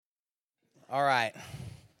All right.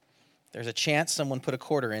 There's a chance someone put a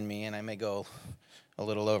quarter in me and I may go a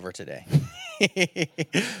little over today.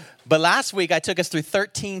 But last week I took us through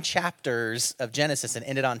 13 chapters of Genesis and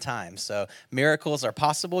ended on time. So miracles are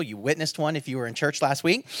possible. You witnessed one if you were in church last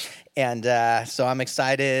week. And so I'm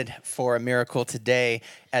excited for a miracle today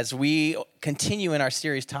as we continue in our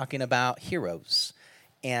series talking about heroes.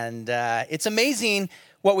 And it's amazing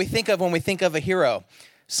what we think of when we think of a hero.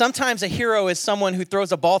 Sometimes a hero is someone who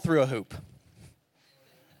throws a ball through a hoop.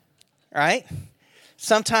 Right?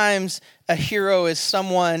 Sometimes a hero is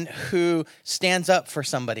someone who stands up for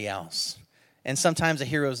somebody else. And sometimes a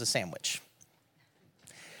hero is a sandwich.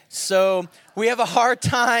 So we have a hard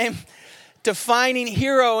time defining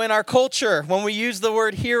hero in our culture. When we use the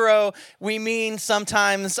word hero, we mean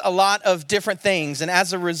sometimes a lot of different things. And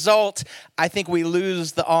as a result, I think we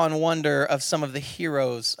lose the awe and wonder of some of the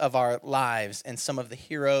heroes of our lives and some of the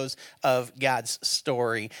heroes of God's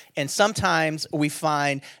story. And sometimes we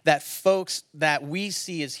find that folks that we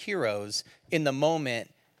see as heroes in the moment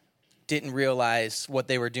didn't realize what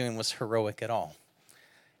they were doing was heroic at all.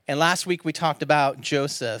 And last week we talked about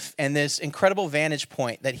Joseph and this incredible vantage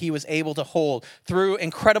point that he was able to hold through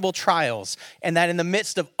incredible trials. And that in the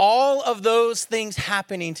midst of all of those things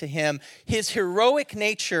happening to him, his heroic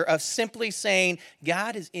nature of simply saying,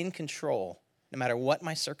 God is in control, no matter what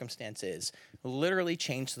my circumstance is, literally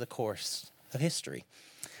changed the course of history.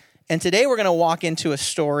 And today we're going to walk into a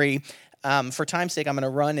story. For time's sake, I'm going to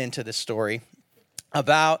run into this story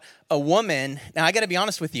about a woman. Now, I got to be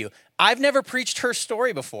honest with you. I've never preached her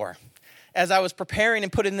story before. As I was preparing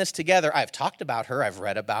and putting this together, I've talked about her, I've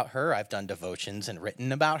read about her, I've done devotions and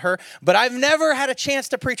written about her, but I've never had a chance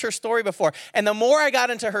to preach her story before. And the more I got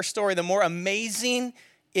into her story, the more amazing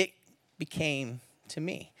it became to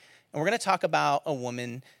me. And we're going to talk about a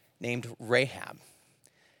woman named Rahab.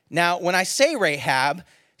 Now, when I say Rahab,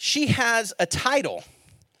 she has a title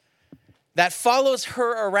that follows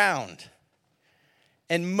her around.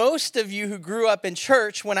 And most of you who grew up in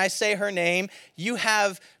church, when I say her name, you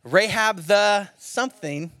have Rahab the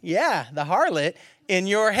something, the harlot, in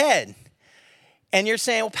your head. And you're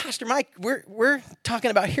saying, well, Pastor Mike, we're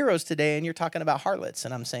talking about heroes today, and you're talking about harlots.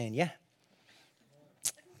 And I'm saying, yeah,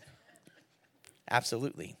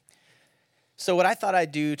 absolutely. So what I thought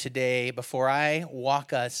I'd do today, before I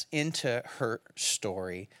walk us into her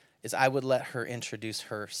story, is I would let her introduce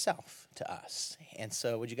herself to us. And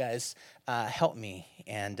so would you guys help me?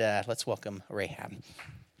 And let's welcome Rahab.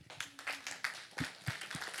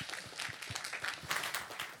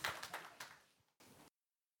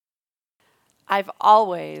 I've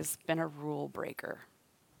always been a rule breaker.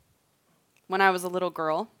 When I was a little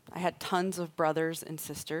girl, I had tons of brothers and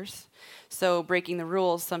sisters, so breaking the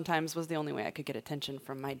rules sometimes was the only way I could get attention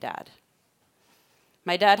from my dad.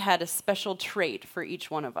 My dad had a special trait for each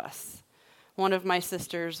one of us. One of my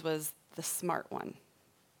sisters was the smart one.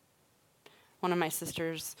 One of my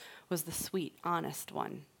sisters was the sweet, honest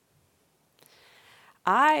one.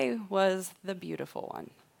 I was the beautiful one.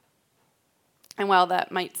 And while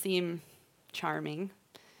that might seem charming,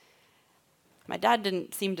 my dad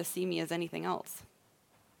didn't seem to see me as anything else.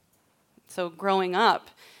 So growing up,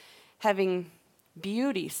 having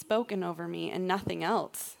beauty spoken over me and nothing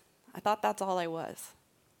else, I thought that's all I was.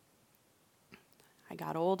 I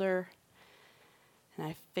got older, and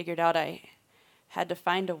I figured out I had to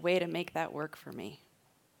find a way to make that work for me.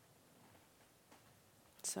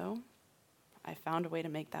 So I found a way to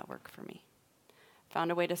make that work for me. Found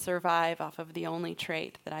a way to survive off of the only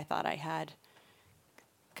trait that I thought I had,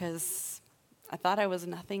 because I thought I was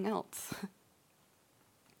nothing else.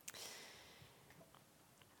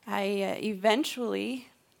 I eventually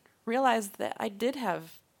realized that I did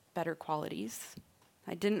have better qualities.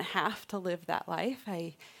 I didn't have to live that life.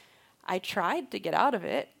 I tried to get out of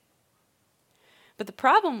it. But the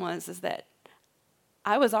problem is that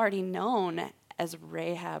I was already known as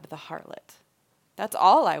Rahab the harlot. That's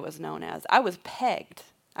all I was known as. I was pegged.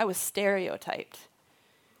 I was stereotyped.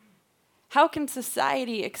 How can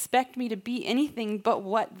society expect me to be anything but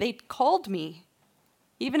what they called me?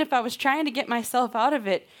 Even if I was trying to get myself out of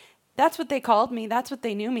it, that's what they called me. That's what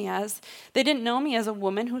they knew me as. They didn't know me as a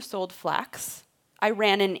woman who sold flax. I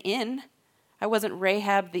ran an inn. I wasn't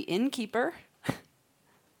Rahab the innkeeper.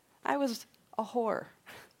 I was a whore.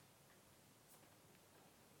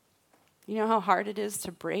 You know how hard it is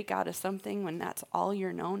to break out of something when that's all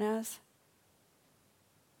you're known as?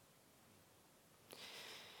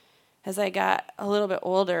 As I got a little bit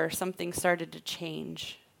older, something started to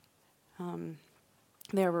change.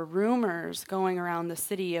 There were rumors going around the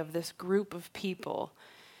city of this group of people,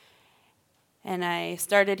 and I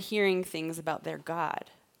started hearing things about their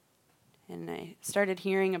God. And I started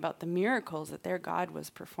hearing about the miracles that their God was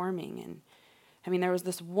performing. And I mean, there was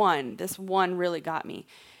this one really got me.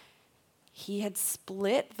 He had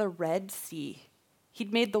split the Red Sea.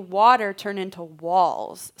 He'd made the water turn into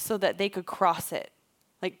walls so that they could cross it.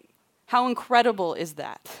 Like, how incredible is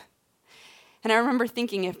that? And I remember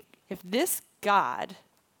thinking, if this God,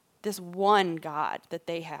 this one God that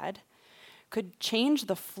they had, could change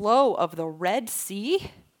the flow of the Red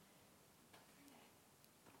Sea,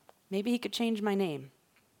 maybe he could change my name.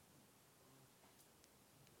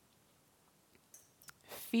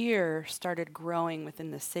 Fear started growing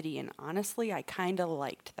within the city, and honestly, I kind of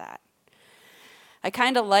liked that. I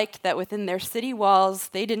kind of liked that within their city walls,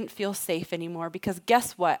 they didn't feel safe anymore, because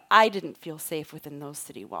guess what? I didn't feel safe within those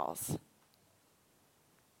city walls.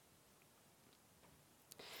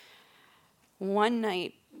 One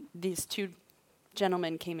night, these two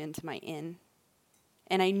gentlemen came into my inn,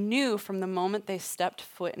 and I knew from the moment they stepped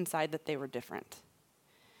foot inside that they were different.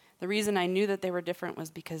 The reason I knew that they were different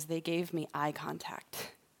was because they gave me eye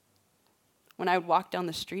contact. When I would walk down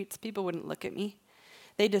the streets, people wouldn't look at me.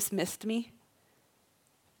 They dismissed me.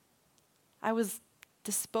 I was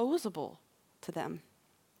disposable to them.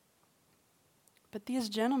 But these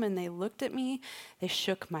gentlemen, they looked at me, they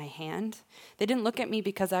shook my hand. They didn't look at me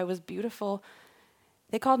because I was beautiful.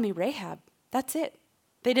 They called me Rahab. That's it.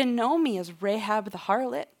 They didn't know me as Rahab the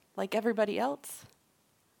harlot like everybody else.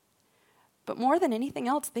 But more than anything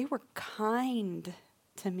else, they were kind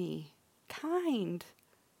to me. Kind.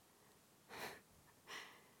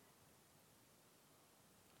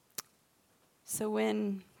 So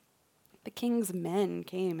when the king's men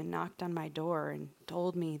came and knocked on my door and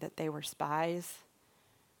told me that they were spies,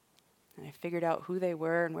 and I figured out who they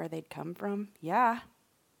were and where they'd come from, yeah,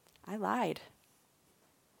 I lied.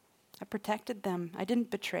 I protected them. I didn't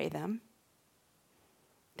betray them.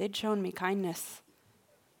 They'd shown me kindness.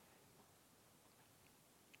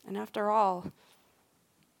 And after all,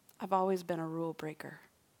 I've always been a rule breaker.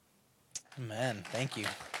 Amen. Thank you.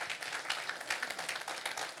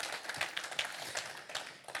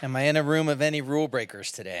 Am I in a room of any rule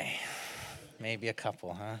breakers today? Maybe a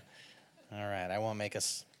couple, huh? All right, I won't make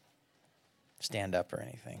us stand up or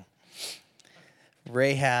anything.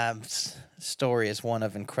 Rahab's story is one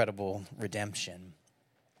of incredible redemption.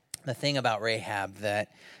 The thing about Rahab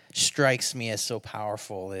that strikes me as so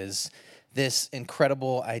powerful is this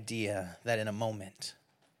incredible idea that in a moment,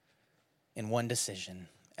 in one decision,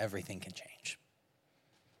 everything can change.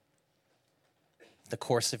 The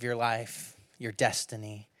course of your life, your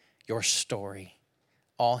destiny, your story,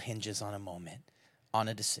 all hinges on a moment, on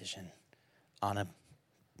a decision, on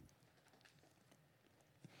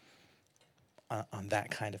that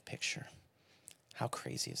kind of picture. How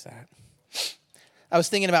crazy is that? I was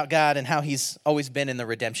thinking about God and how he's always been in the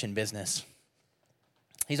redemption business.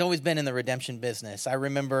 He's always been in the redemption business. I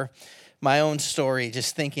remember my own story,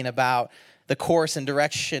 just thinking about the course and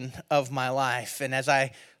direction of my life. And as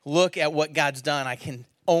I look at what God's done, I can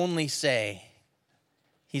only say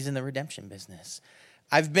he's in the redemption business.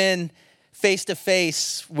 I've been face to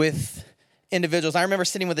face with individuals. I remember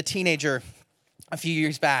sitting with a teenager a few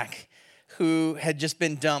years back who had just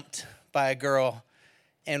been dumped by a girl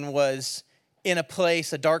and was in a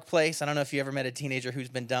place, a dark place. I don't know if you ever met a teenager who's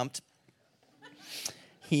been dumped.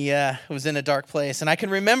 He was in a dark place. And I can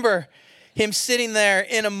remember him sitting there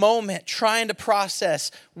in a moment trying to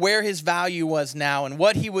process where his value was now and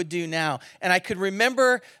what he would do now. And I could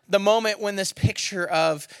remember the moment when this picture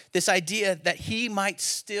of this idea that he might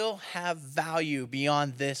still have value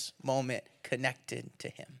beyond this moment connected to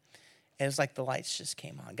him. It was like the lights just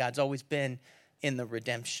came on. God's always been in the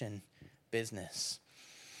redemption business.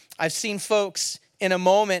 I've seen folks in a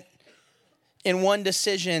moment, in one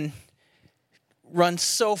decision, run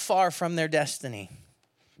so far from their destiny.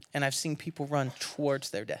 And I've seen people run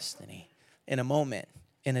towards their destiny in a moment,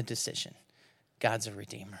 in a decision. God's a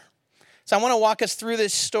redeemer. So I want to walk us through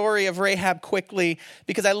this story of Rahab quickly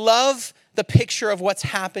because I love the picture of what's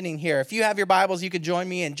happening here. If you have your Bibles, you could join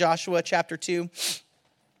me in Joshua chapter 2.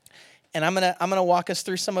 And I'm gonna walk us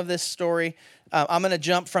through some of this story. I'm going to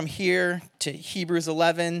jump from here to Hebrews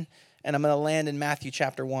 11, and I'm going to land in Matthew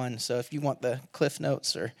chapter 1. So if you want the Cliff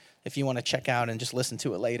Notes or if you want to check out and just listen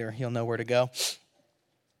to it later, you'll know where to go.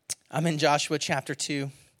 I'm in Joshua chapter 2.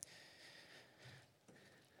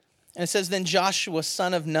 And it says, Then Joshua,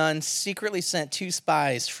 son of Nun, secretly sent 2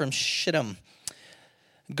 spies from Shittim.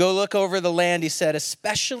 Go look over the land, he said,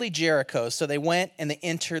 especially Jericho. So they went and they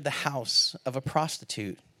entered the house of a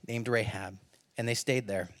prostitute named Rahab, and they stayed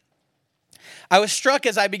there. I was struck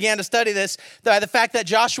as I began to study this by the fact that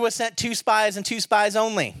Joshua sent 2 spies and 2 spies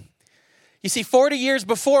only. You see, 40 years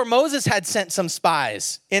before, Moses had sent some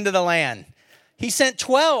spies into the land. He sent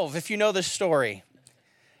 12, if you know the story.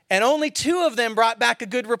 And only 2 of them brought back a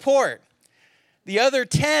good report. The other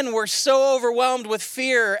 10 were so overwhelmed with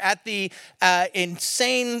fear at the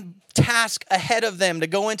insane task ahead of them to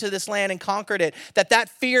go into this land and conquer it, that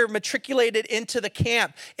fear matriculated into the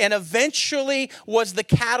camp and eventually was the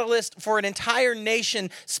catalyst for an entire nation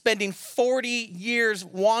spending 40 years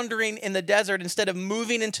wandering in the desert instead of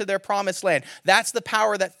moving into their promised land. That's the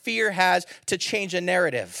power that fear has to change a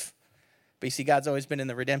narrative. But you see, God's always been in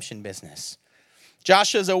the redemption business.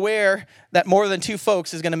 Joshua's aware that more than 2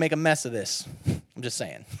 folks is going to make a mess of this. I'm just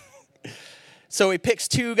saying. So he picks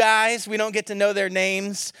 2 guys. We don't get to know their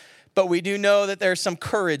names, but we do know that there's some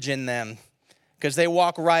courage in them because they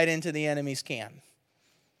walk right into the enemy's camp.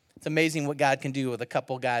 It's amazing what God can do with a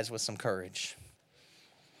couple guys with some courage.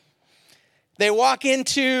 They walk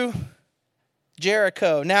into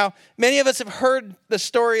Jericho. Now, many of us have heard the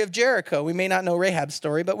story of Jericho. We may not know Rahab's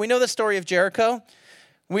story, but we know the story of Jericho.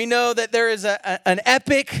 We know that there is an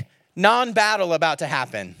epic non-battle about to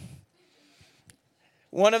happen.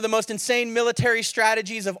 One of the most insane military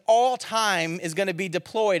strategies of all time is going to be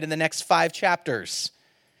deployed in the next 5 chapters.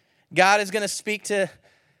 God is going to speak to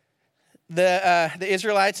the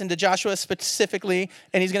Israelites and to Joshua specifically,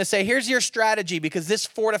 and he's going to say, here's your strategy because this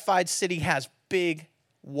fortified city has big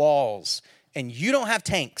walls, and you don't have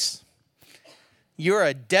tanks. You're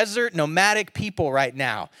a desert nomadic people right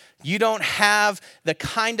now. You don't have the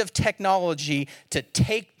kind of technology to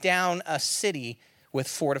take down a city with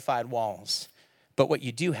fortified walls. But what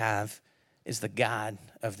you do have is the God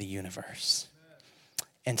of the universe.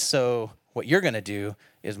 And so what you're going to do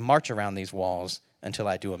is march around these walls until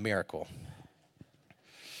I do a miracle.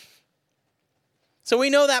 So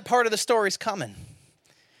we know that part of the story's coming.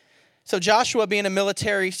 So Joshua, being a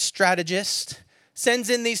military strategist,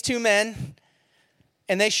 sends in these 2 men,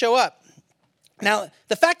 and they show up. Now,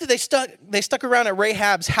 the fact that they stuck around at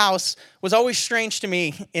Rahab's house was always strange to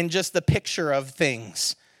me in just the picture of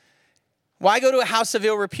things. Why go to a house of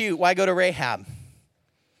ill repute? Why go to Rahab?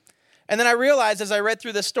 And then I realized as I read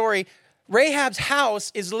through the story, Rahab's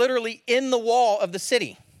house is literally in the wall of the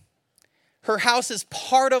city. Her house is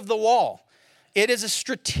part of the wall. It is a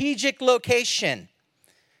strategic location.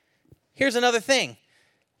 Here's another thing.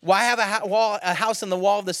 Why have a house in the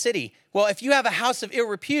wall of the city? Well, if you have a house of ill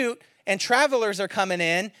repute and travelers are coming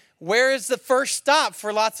in, where is the first stop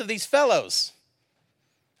for lots of these fellows?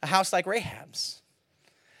 A house like Rahab's.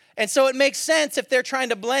 And so it makes sense if they're trying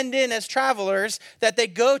to blend in as travelers that they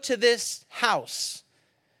go to this house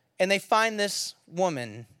and they find this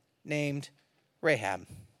woman named Rahab.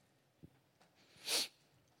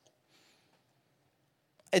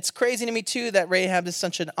 It's crazy to me too that Rahab is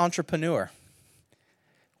such an entrepreneur.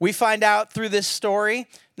 We find out through this story,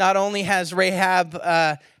 not only has Rahab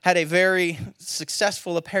had a very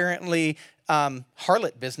successful, apparently,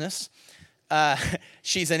 harlot business.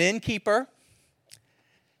 She's an innkeeper.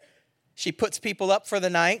 She puts people up for the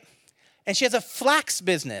night. And she has a flax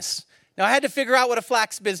business. Now, I had to figure out what a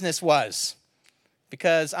flax business was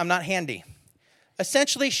because I'm not handy.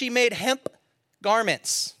 Essentially, she made hemp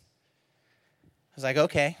garments. I was like,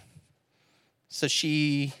 okay. So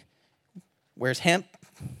she wears hemp.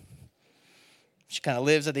 She kind of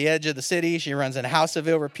lives at the edge of the city. She runs in a house of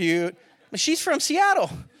ill repute. But she's from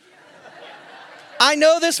Seattle. I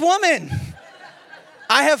know this woman.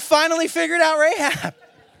 I have finally figured out Rahab.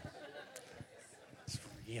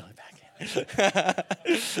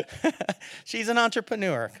 She's an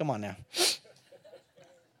entrepreneur. Come on now.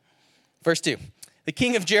 Verse 2. The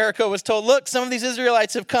king of Jericho was told, look, some of these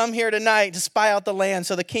Israelites have come here tonight to spy out the land.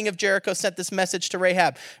 So the king of Jericho sent this message to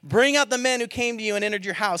Rahab. Bring out the men who came to you and entered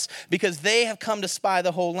your house, because they have come to spy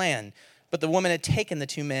the whole land. But the woman had taken the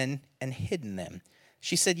 2 men and hidden them.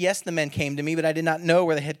 She said, yes, the men came to me, but I did not know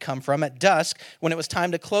where they had come from. At dusk, when it was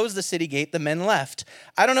time to close the city gate, the men left.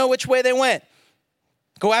 I don't know which way they went.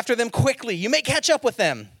 Go after them quickly. You may catch up with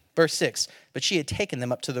them. Verse 6, but she had taken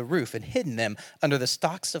them up to the roof and hidden them under the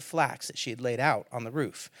stalks of flax that she had laid out on the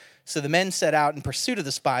roof. So the men set out in pursuit of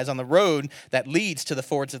the spies on the road that leads to the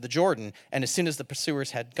fords of the Jordan. And as soon as the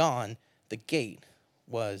pursuers had gone, the gate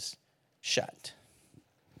was shut.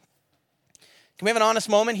 Can we have an honest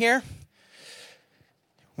moment here?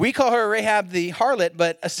 We call her Rahab the harlot,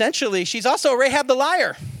 but essentially she's also Rahab the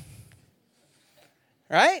liar.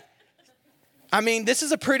 Right? I mean, this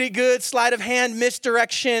is a pretty good sleight of hand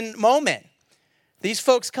misdirection moment. These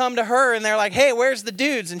folks come to her and they're like, hey, where's the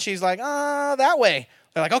dudes? And she's like, that way.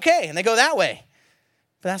 They're like, okay. And they go that way.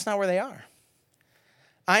 But that's not where they are.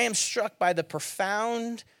 I am struck by the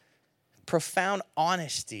profound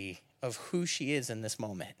honesty of who she is in this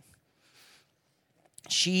moment.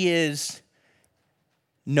 She is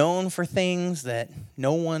known for things that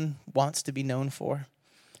no one wants to be known for.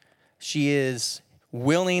 She is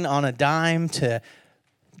willing on a dime to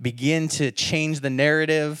begin to change the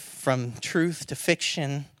narrative from truth to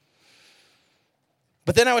fiction.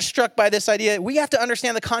 But then I was struck by this idea. We have to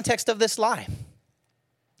understand the context of this lie.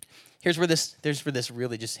 Here's where this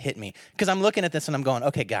really just hit me. Because I'm looking at this and I'm going,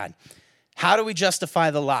 okay, God, how do we justify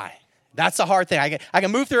the lie? That's a hard thing. I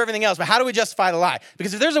can move through everything else, but how do we justify the lie?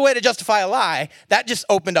 Because if there's a way to justify a lie, that just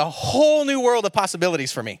opened a whole new world of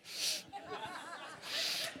possibilities for me.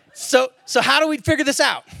 So how do we figure this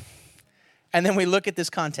out? And then we look at this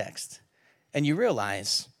context, and you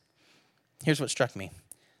realize, here's what struck me.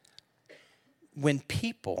 When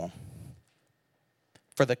people,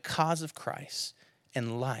 for the cause of Christ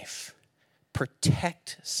and life,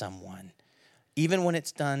 protect someone, even when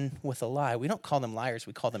it's done with a lie, we don't call them liars,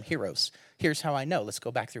 we call them heroes. Here's how I know. Let's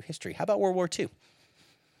go back through history. How about World War II?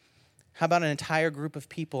 How about an entire group of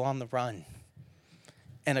people on the run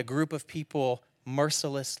and a group of people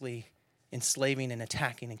mercilessly enslaving and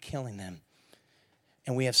attacking and killing them?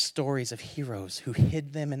 And we have stories of heroes who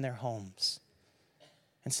hid them in their homes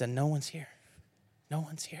and said, no one's here. No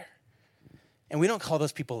one's here. And we don't call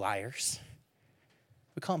those people liars.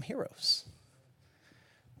 We call them heroes.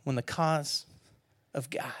 When the cause of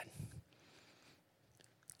God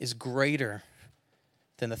is greater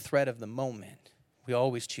than the threat of the moment, we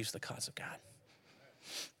always choose the cause of God.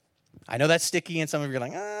 I know that's sticky, and some of you are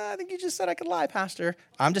like, I think you just said I could lie, Pastor.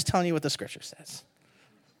 I'm just telling you what the scripture says.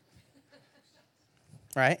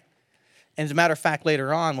 Right? And as a matter of fact,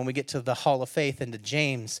 later on, when we get to the Hall of Faith and to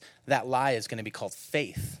James, that lie is going to be called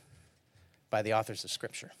faith by the authors of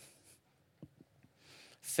Scripture.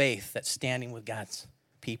 Faith that's standing with God's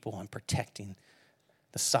people and protecting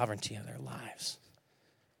the sovereignty of their lives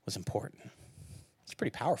was important. It's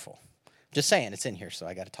pretty powerful. Just saying, it's in here, so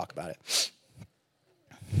I got to talk about it.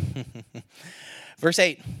 Verse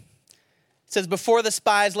 8, it says, before the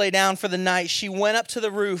spies lay down for the night, she went up to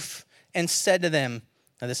the roof and said to them,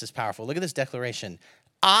 now this is powerful. Look at this declaration.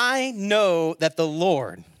 I know that the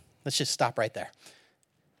Lord, let's just stop right there.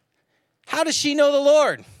 How does she know the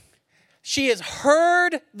Lord? She has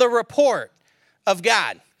heard the report of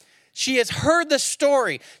God. She has heard the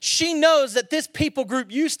story. She knows that this people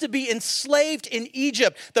group used to be enslaved in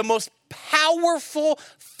Egypt, the most powerful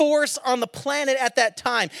force on the planet at that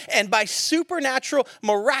time. And by supernatural,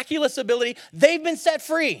 miraculous ability, they've been set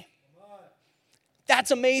free.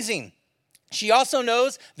 That's amazing. She also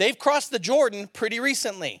knows they've crossed the Jordan pretty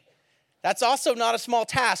recently. That's also not a small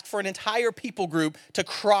task for an entire people group to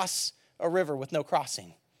cross a river with no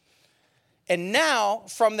crossing. And now,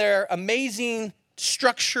 from their amazing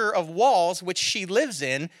structure of walls, which she lives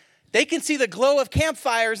in, they can see the glow of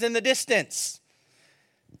campfires in the distance.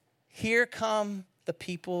 Here come the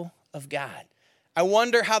people of God. I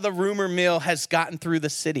wonder how the rumor mill has gotten through the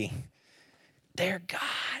city. Their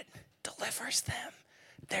God delivers them.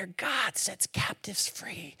 Their God sets captives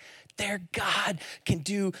free. Their God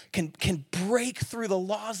can break through the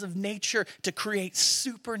laws of nature to create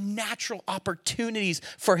supernatural opportunities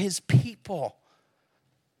for his people.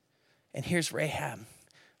 And here's Rahab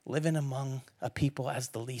living among a people as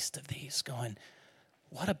the least of these, going,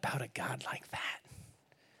 what about a God like that?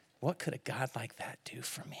 What could a God like that do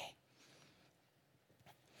for me?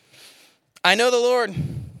 I know the Lord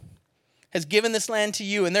has given this land to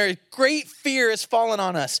you, and there is great fear has fallen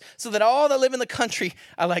on us, so that all that live in the country,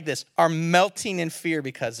 I like this, are melting in fear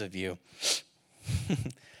because of you.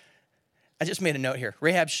 I just made a note here.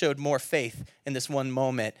 Rahab showed more faith in this one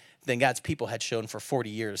moment than God's people had shown for 40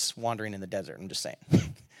 years wandering in the desert. I'm just saying.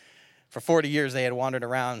 For 40 years, they had wandered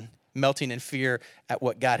around melting in fear at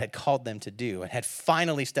what God had called them to do and had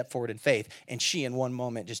finally stepped forward in faith. And she, in one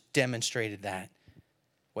moment, just demonstrated that,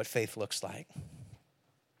 what faith looks like.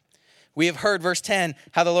 We have heard, verse 10,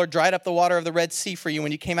 how the Lord dried up the water of the Red Sea for you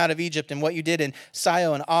when you came out of Egypt, and what you did in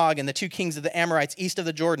Sihon and Og and the two kings of the Amorites east of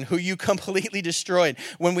the Jordan, who you completely destroyed.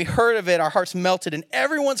 When we heard of it, our hearts melted, and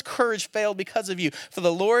everyone's courage failed because of you. For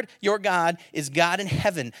the Lord, your God, is God in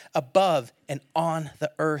heaven above and on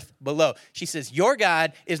the earth below. She says, your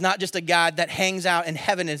God is not just a God that hangs out in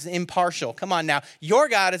heaven and is impartial. Come on now. Your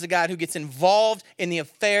God is a God who gets involved in the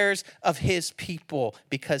affairs of his people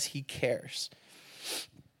because he cares.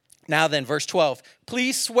 Now then, verse 12,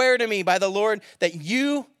 please swear to me by the Lord that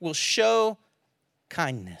you will show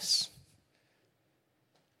kindness.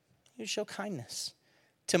 You show kindness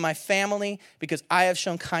to my family because I have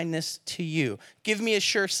shown kindness to you. Give me a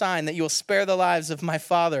sure sign that you will spare the lives of my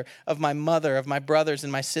father, of my mother, of my brothers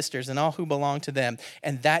and my sisters, and all who belong to them,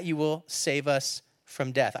 and that you will save us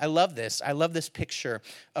from death. I love this. I love this picture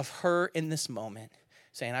of her in this moment.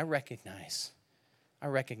 saying, I recognize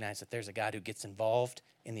that there's a God who gets involved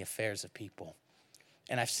in the affairs of people.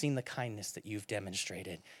 And I've seen the kindness that you've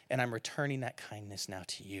demonstrated, and I'm returning that kindness now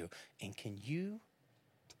to you. And can you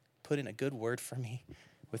put in a good word for me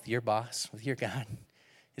with your boss, with your God?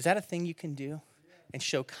 Is that a thing you can do? And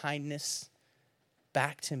show kindness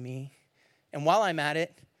back to me? And while I'm at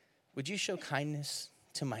it, would you show kindness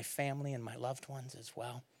to my family and my loved ones as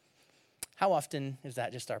well? How often is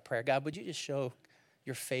that just our prayer? God, would you just show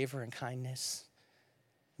your favor and kindness?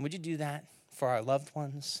 And would you do that for our loved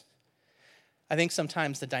ones? I think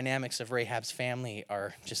sometimes the dynamics of Rahab's family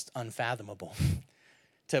are just unfathomable.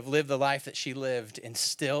 To have lived the life that she lived and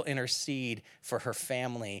still intercede for her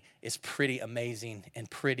family is pretty amazing and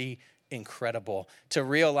pretty incredible. To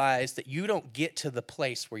realize that you don't get to the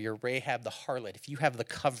place where you're Rahab the harlot if you have the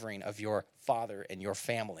covering of your father and your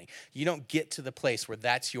family. You don't get to the place where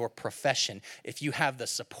that's your profession if you have the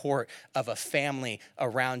support of a family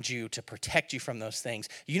around you to protect you from those things.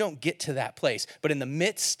 You don't get to that place. But in the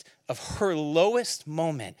midst of her lowest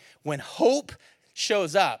moment, when hope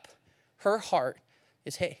shows up, her heart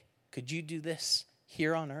is, hey, could you do this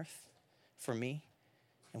here on earth for me?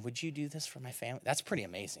 And would you do this for my family? That's pretty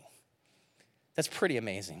amazing. That's pretty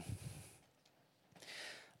amazing.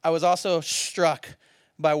 I was also struck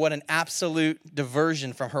by what an absolute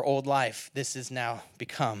diversion from her old life this has now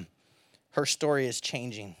become. Her story is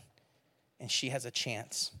changing, and she has a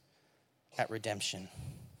chance at redemption.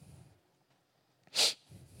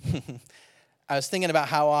 I was thinking about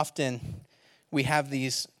how often we have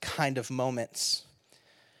these kind of moments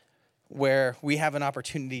where we have an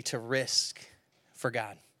opportunity to risk for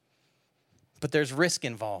God. But there's risk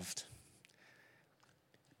involved.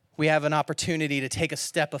 We have an opportunity to take a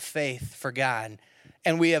step of faith for God,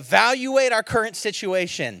 and we evaluate our current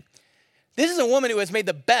situation. This is a woman who has made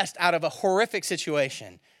the best out of a horrific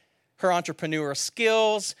situation. Her entrepreneurial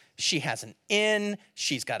skills, she has an inn,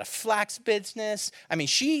 she's got a flax business. I mean,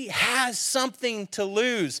 she has something to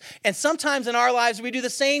lose. And sometimes in our lives, we do the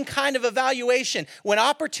same kind of evaluation. When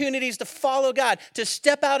opportunities to follow God, to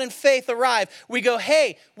step out in faith arrive, we go,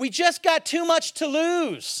 hey, we just got too much to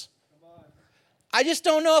lose. I just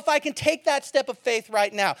don't know if I can take that step of faith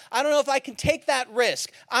right now. I don't know if I can take that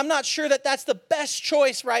risk. I'm not sure that that's the best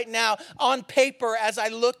choice right now on paper as I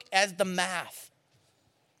look at the math.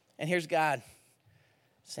 And here's God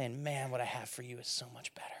saying, man, what I have for you is so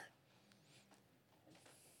much better.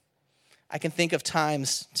 I can think of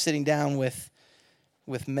times sitting down with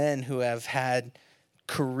men who have had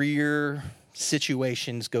career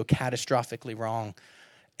situations go catastrophically wrong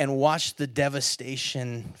and watch the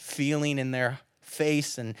devastation feeling in their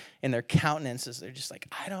face and in their countenances. They're just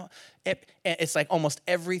like, it's like almost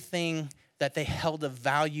everything that they held of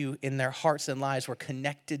value in their hearts and lives were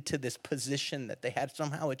connected to this position that they had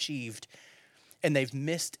somehow achieved. And they've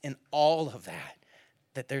missed in all of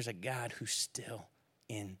that there's a God who's still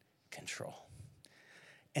in control.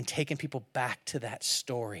 And taking people back to that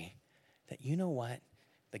story that, you know what?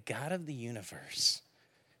 The God of the universe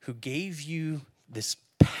who gave you this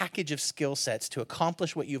package of skill sets to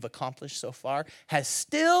accomplish what you've accomplished so far has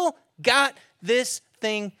still got this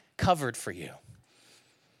thing covered for you.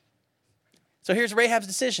 So here's Rahab's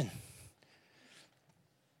decision.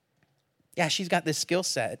 Yeah, she's got this skill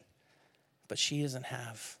set, but she doesn't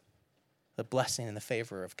have the blessing and the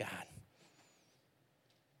favor of God.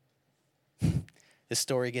 This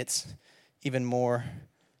story gets even more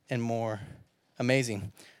and more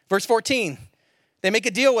amazing. Verse 14, they make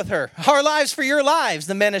a deal with her. Our lives for your lives,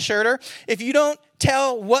 the men assured her. If you don't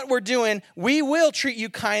tell what we're doing, we will treat you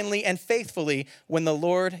kindly and faithfully when the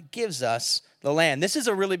Lord gives us the land. This is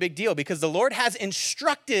a really big deal because the Lord has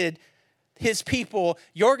instructed his people,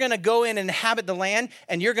 you're going to go in and inhabit the land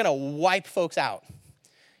and you're going to wipe folks out.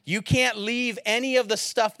 You can't leave any of the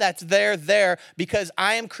stuff that's there because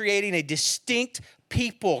I am creating a distinct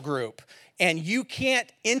people group. And you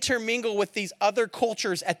can't intermingle with these other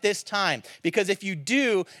cultures at this time. Because if you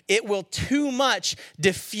do, it will too much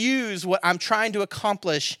diffuse what I'm trying to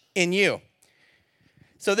accomplish in you.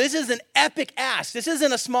 So this is an epic ask. This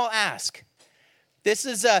isn't a small ask. This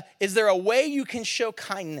is there a way you can show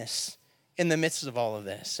kindness in the midst of all of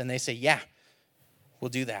this? And they say, yeah, we'll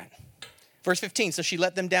do that. Verse 15, so she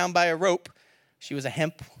let them down by a rope. She was a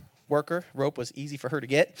hemp worker. Rope was easy for her to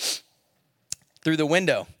get. Through the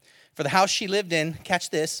window. For the house she lived in,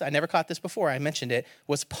 catch this, I never caught this before, I mentioned it,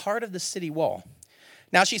 was part of the city wall.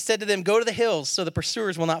 Now she said to them, go to the hills so the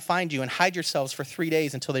pursuers will not find you, and hide yourselves for 3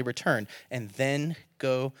 days until they return, and then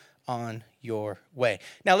go on your way.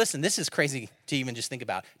 Now listen, this is crazy to even just think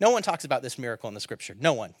about. No one talks about this miracle in the scripture.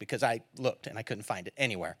 No one, because I looked and I couldn't find it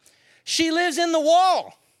anywhere. She lives in the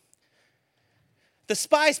wall. The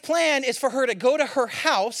spy's plan is for her to go to her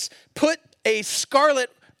house, put a scarlet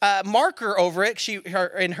marker over it.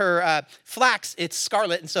 In her flax, it's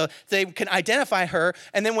scarlet, and so they can identify her.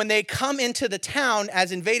 And then when they come into the town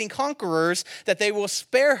as invading conquerors, that they will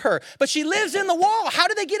spare her. But she lives in the wall. How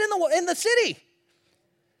did they get in the city?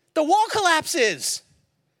 The wall collapses.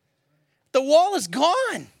 The wall is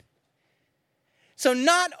gone. So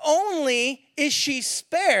not only is she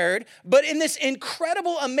spared, but in this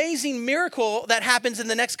incredible, amazing miracle that happens in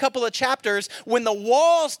the next couple of chapters, when the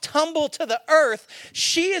walls tumble to the earth,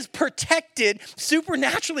 she is protected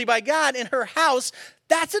supernaturally by God in her house.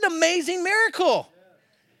 That's an amazing miracle.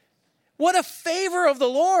 What a favor of the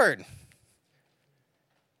Lord.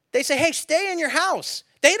 They say, hey, stay in your house.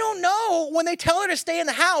 They don't know when they tell her to stay in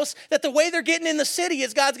the house that the way they're getting in the city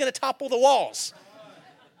is God's going to topple the walls.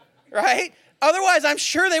 Right? Otherwise, I'm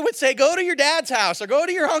sure they would say, go to your dad's house or go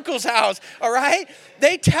to your uncle's house, all right?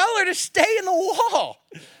 They tell her to stay in the wall.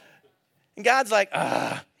 And God's like,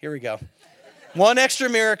 here we go. One extra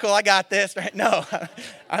miracle, I got this, right? No,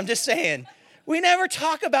 I'm just saying. We never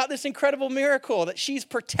talk about this incredible miracle that she's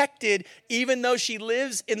protected even though she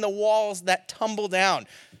lives in the walls that tumble down.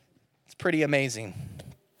 It's pretty amazing.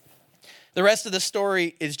 The rest of the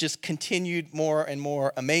story is just continued more and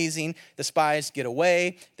more amazing. The spies get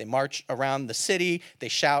away. They march around the city. They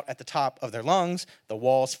shout at the top of their lungs. The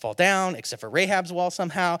walls fall down, except for Rahab's wall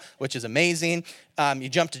somehow, which is amazing. You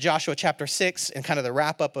jump to Joshua chapter 6 and kind of the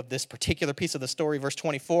wrap up of this particular piece of the story, verse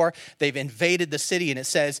 24. They've invaded the city, and it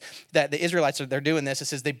says that the Israelites, they're doing this. It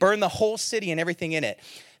says they burn the whole city and everything in it.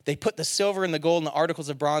 They put the silver and the gold and the articles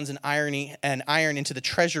of bronze and iron into the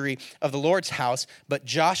treasury of the Lord's house. But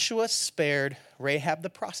Joshua spared Rahab the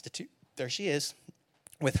prostitute. There she is,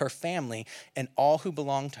 with her family and all who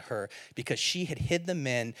belonged to her, because she had hid the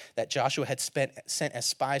men that Joshua had sent as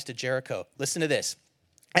spies to Jericho. Listen to this.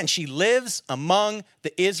 And she lives among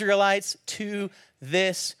the Israelites to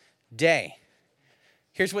this day.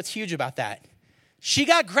 Here's what's huge about that. She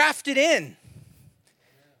got grafted in.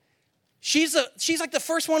 She's like the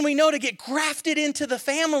first one we know to get grafted into the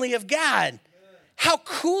family of God. How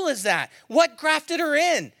cool is that? What grafted her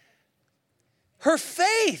in? Her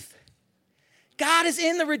faith. God is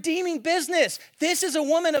in the redeeming business. This is a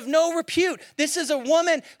woman of no repute. This is a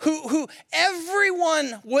woman who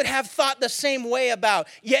everyone would have thought the same way about.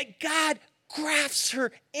 Yet God grafts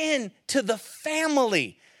her into the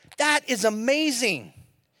family. That is amazing.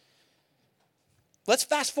 Let's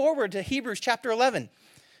fast forward to Hebrews chapter 11.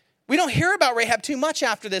 We don't hear about Rahab too much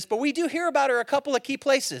after this, but we do hear about her a couple of key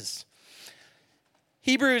places.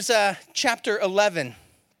 Hebrews chapter 11.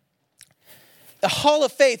 The hall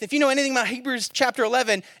of faith. If you know anything about Hebrews chapter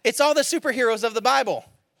 11, it's all the superheroes of the Bible.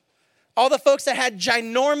 All the folks that had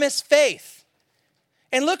ginormous faith.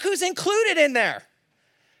 And look who's included in there.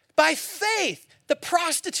 By faith, the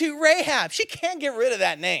prostitute Rahab. She can't get rid of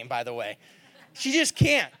that name, by the way. She just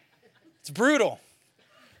can't. It's brutal.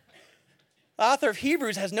 The author of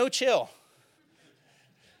Hebrews has no chill.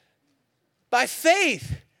 By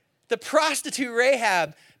faith, the prostitute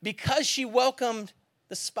Rahab, because she welcomed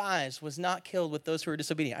the spies, was not killed with those who were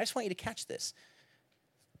disobedient. I just want you to catch this.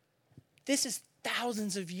 This is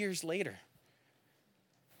thousands of years later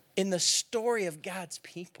in the story of God's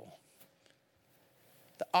people.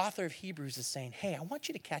 The author of Hebrews is saying, hey, I want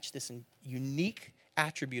you to catch this unique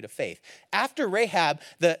attribute of faith. After Rahab,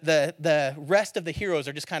 the rest of the heroes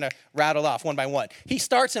are just kind of rattled off one by one. He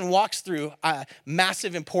starts and walks through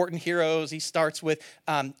massive, important heroes. He starts with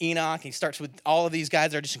Enoch. He starts with all of these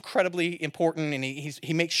guys that are just incredibly important, and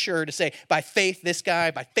he makes sure to say, by faith, this guy,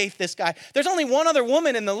 by faith, this guy. There's only one other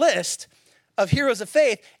woman in the list of heroes of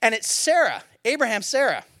faith, and it's Sarah, Abraham's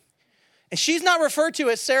Sarah. And she's not referred to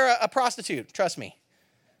as Sarah, a prostitute. Trust me.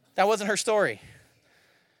 That wasn't her story.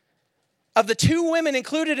 Of the two women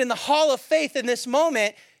included in the hall of faith in this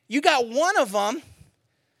moment, you got one of them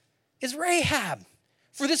is Rahab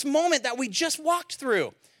for this moment that we just walked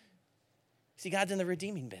through. See, God's in the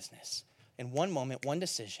redeeming business. In one moment, one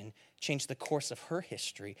decision changed the course of her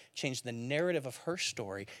history, changed the narrative of her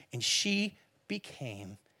story, and she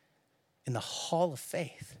became in the hall of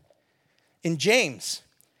faith. In James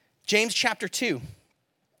chapter 2,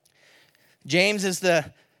 James is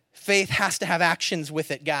the faith has to have actions with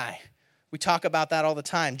it guy. We talk about that all the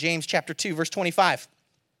time. James chapter 2, verse 25.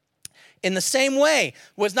 In the same way,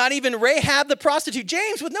 was not even Rahab the prostitute.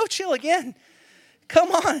 James with no chill again. Come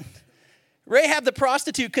on. Rahab the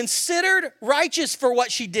prostitute considered righteous for what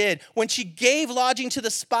she did when she gave lodging to the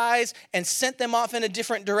spies and sent them off in a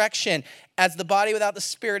different direction. As the body without the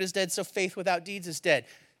spirit is dead, so faith without deeds is dead.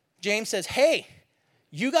 James says, hey,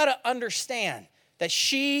 you got to understand that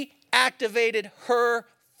she activated her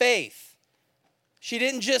faith. She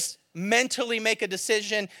didn't just mentally make a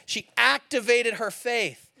decision. She activated her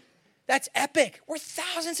faith. That's epic. We're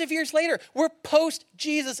thousands of years later. We're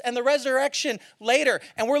post-Jesus and the resurrection later,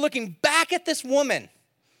 and we're looking back at this woman.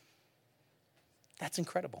 That's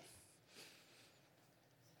incredible.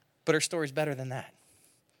 But her story's better than that.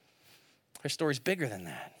 Her story's bigger than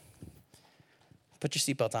that. Put your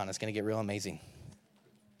seatbelt on. It's going to get real amazing.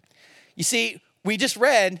 You see, we just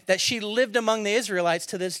read that she lived among the Israelites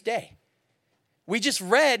to this day. We just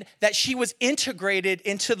read that she was integrated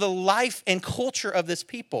into the life and culture of this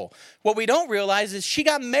people. What we don't realize is she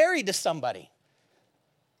got married to somebody.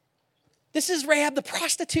 This is Rahab the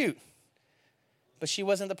prostitute. But she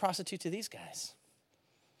wasn't the prostitute to these guys.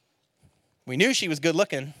 We knew she was good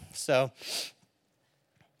looking, so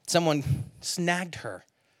someone snagged her.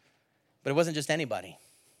 But it wasn't just anybody.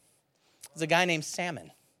 It was a guy named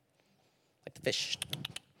Salmon, like the fish.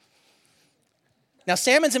 Now,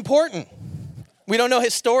 Salmon's important. We don't know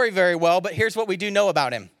his story very well, but here's what we do know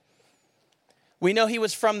about him. We know he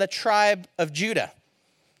was from the tribe of Judah.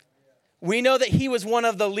 We know that he was one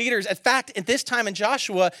of the leaders. In fact, at this time in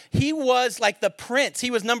Joshua, he was like the prince.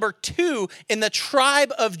 He was number 2 in the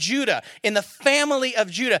tribe of Judah, in the family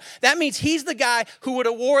of Judah. That means he's the guy who would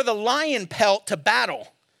have wore the lion pelt to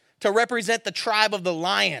battle to represent the tribe of the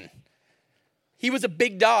lion. He was a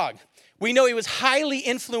big dog. We know he was highly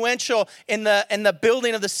influential in the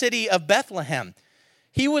building of the city of Bethlehem.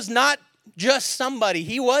 He was not just somebody.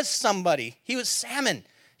 He was somebody. He was Salmon.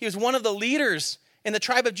 He was one of the leaders in the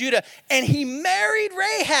tribe of Judah. And he married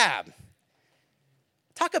Rahab.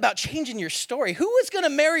 Talk about changing your story. Who was going to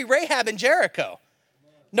marry Rahab in Jericho?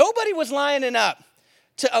 Nobody was lining up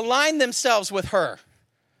to align themselves with her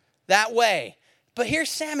that way. But here's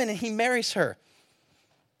Salmon, and he marries her.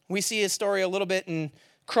 We see his story a little bit in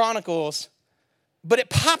Chronicles, but it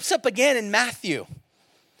pops up again in Matthew.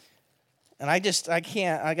 And I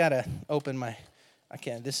gotta open my, I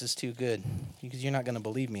can't, this is too good, because you're not gonna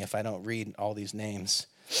believe me if I don't read all these names.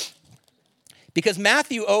 Because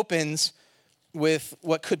Matthew opens with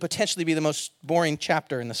what could potentially be the most boring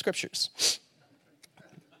chapter in the scriptures.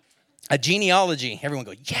 A genealogy. Everyone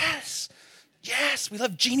go, yes, we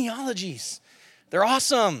love genealogies. They're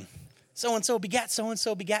awesome. So-and-so begat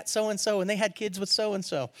so-and-so begat so-and-so, and they had kids with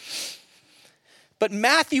so-and-so. But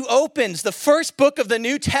Matthew opens the first book of the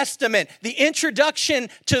New Testament, the introduction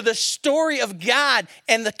to the story of God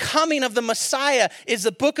and the coming of the Messiah is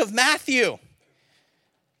the book of Matthew.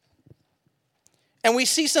 And we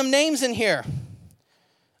see some names in here.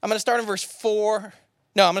 I'm going to start in verse 4.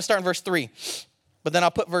 No, I'm going to start in verse 3. But then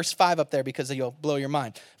I'll put verse 5 up there because you'll blow your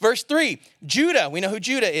mind. Verse 3, Judah. We know who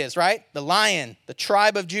Judah is, right? The lion, the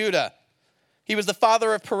tribe of Judah. He was the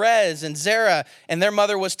father of Perez and Zerah, and their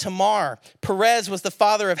mother was Tamar. Perez was the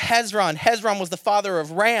father of Hezron. Hezron was the father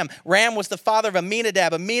of Ram. Ram was the father of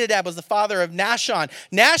Aminadab. Aminadab was the father of Nahshon.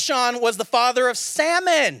 Nahshon was the father of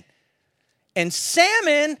Salmon. And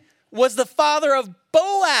Salmon was the father of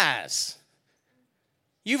Boaz.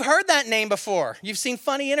 You've heard that name before. You've seen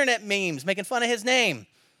funny internet memes making fun of his name.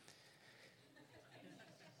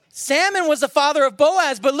 Salmon was the father of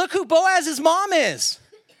Boaz, but look who Boaz's mom is.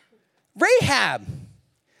 Rahab.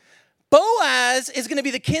 Boaz is going to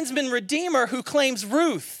be the kinsman redeemer who claims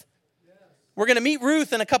Ruth. We're going to meet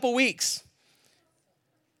Ruth in a couple weeks.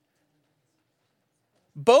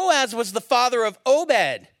 Boaz was the father of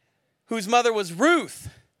Obed, whose mother was Ruth.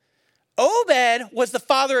 Obed was the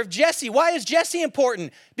father of Jesse. Why is Jesse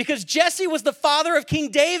important? Because Jesse was the father of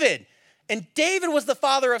King David. And David was the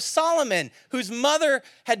father of Solomon, whose mother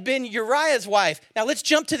had been Uriah's wife. Now let's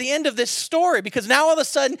jump to the end of this story, because now all of a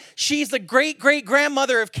sudden she's the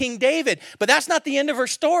great-great-grandmother of King David. But that's not the end of her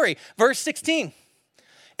story. Verse 16.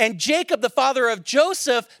 And Jacob, the father of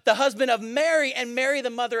Joseph, the husband of Mary, and Mary, the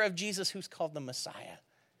mother of Jesus, who's called the Messiah.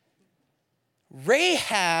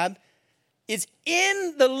 Rahab is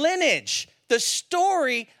in the lineage, the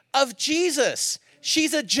story of Jesus.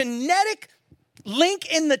 She's a genetic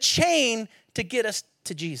link in the chain to get us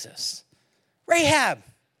to Jesus. Rahab,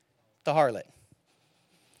 the harlot.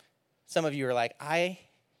 Some of you are like, I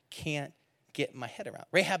can't get my head around.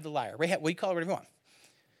 Rahab the liar. Rahab, what do you call her, whatever you want.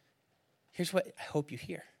 Here's what I hope you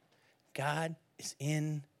hear. God is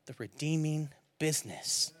in the redeeming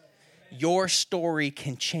business. Your story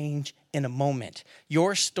can change in a moment.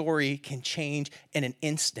 Your story can change in an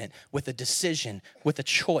instant with a decision, with a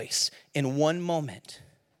choice in one moment.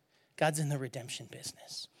 God's in the redemption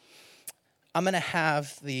business. I'm going to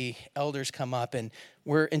have the elders come up, and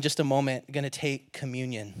we're in just a moment going to take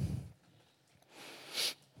communion.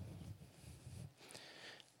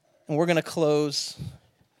 And we're going to close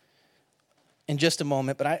in just a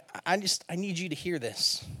moment, but I need you to hear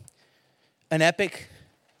this. An epic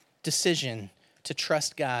decision to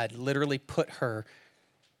trust God literally put her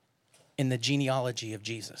in the genealogy of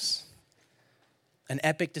Jesus. An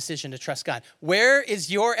epic decision to trust God. Where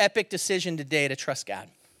is your epic decision today to trust God?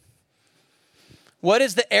 What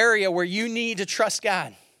is the area where you need to trust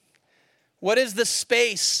God? What is the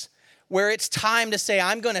space where it's time to say,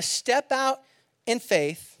 I'm going to step out in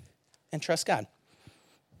faith and trust God?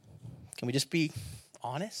 Can we just be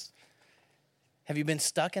honest? Have you been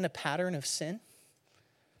stuck in a pattern of sin?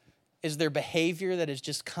 Is there behavior that is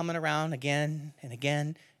just coming around again and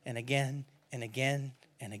again and again and again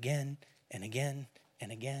and again and again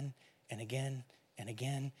and again and again and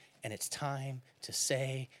again? And it's time to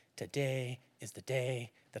say, today is the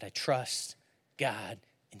day that I trust God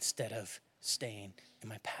instead of staying in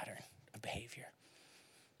my pattern of behavior.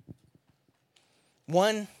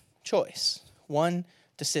 One choice, one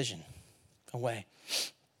decision away.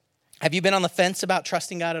 Have you been on the fence about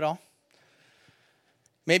trusting God at all?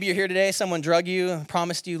 Maybe you're here today, someone drug you and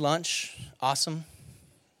promised you lunch. Awesome.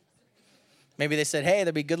 Maybe they said, hey,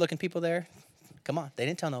 there'll be good-looking people there. Come on, they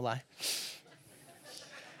didn't tell no lie.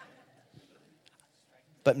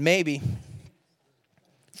 But maybe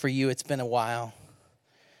for you it's been a while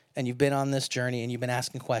and you've been on this journey and you've been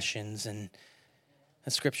asking questions, and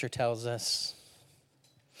the scripture tells us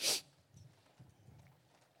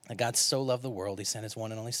that God so loved the world, he sent his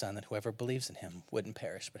one and only son, that whoever believes in him wouldn't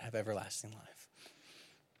perish but have everlasting life.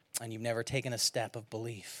 And you've never taken a step of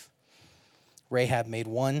belief. Rahab made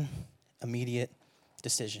one immediate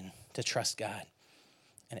decision to trust God,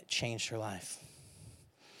 and it changed her life.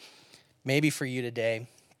 Maybe for you today,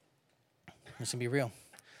 this can be real.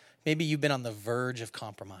 Maybe you've been on the verge of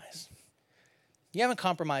compromise. You haven't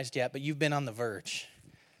compromised yet, but you've been on the verge.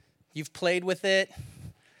 You've played with it.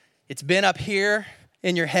 It's been up here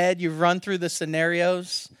in your head. You've run through the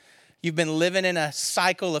scenarios. You've been living in a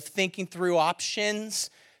cycle of thinking through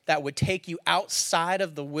options that would take you outside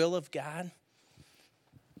of the will of God.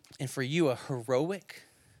 And for you, a heroic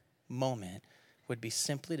moment would be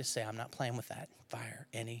simply to say, I'm not playing with that fire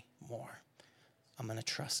anymore. I'm going to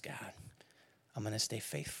trust God. I'm going to stay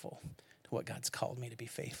faithful to what God's called me to be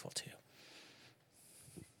faithful to.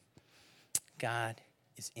 God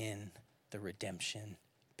is in the redemption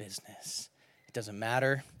business. It doesn't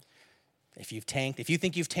matter if you've tanked. If you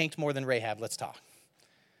think you've tanked more than Rahab, let's talk.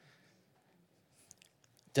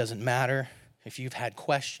 Doesn't matter if you've had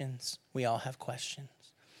questions. We all have questions.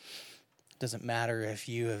 Doesn't matter if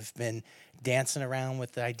you have been dancing around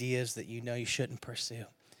with the ideas that you know you shouldn't pursue.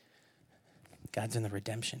 God's in the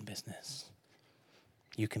redemption business.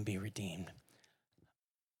 You can be redeemed.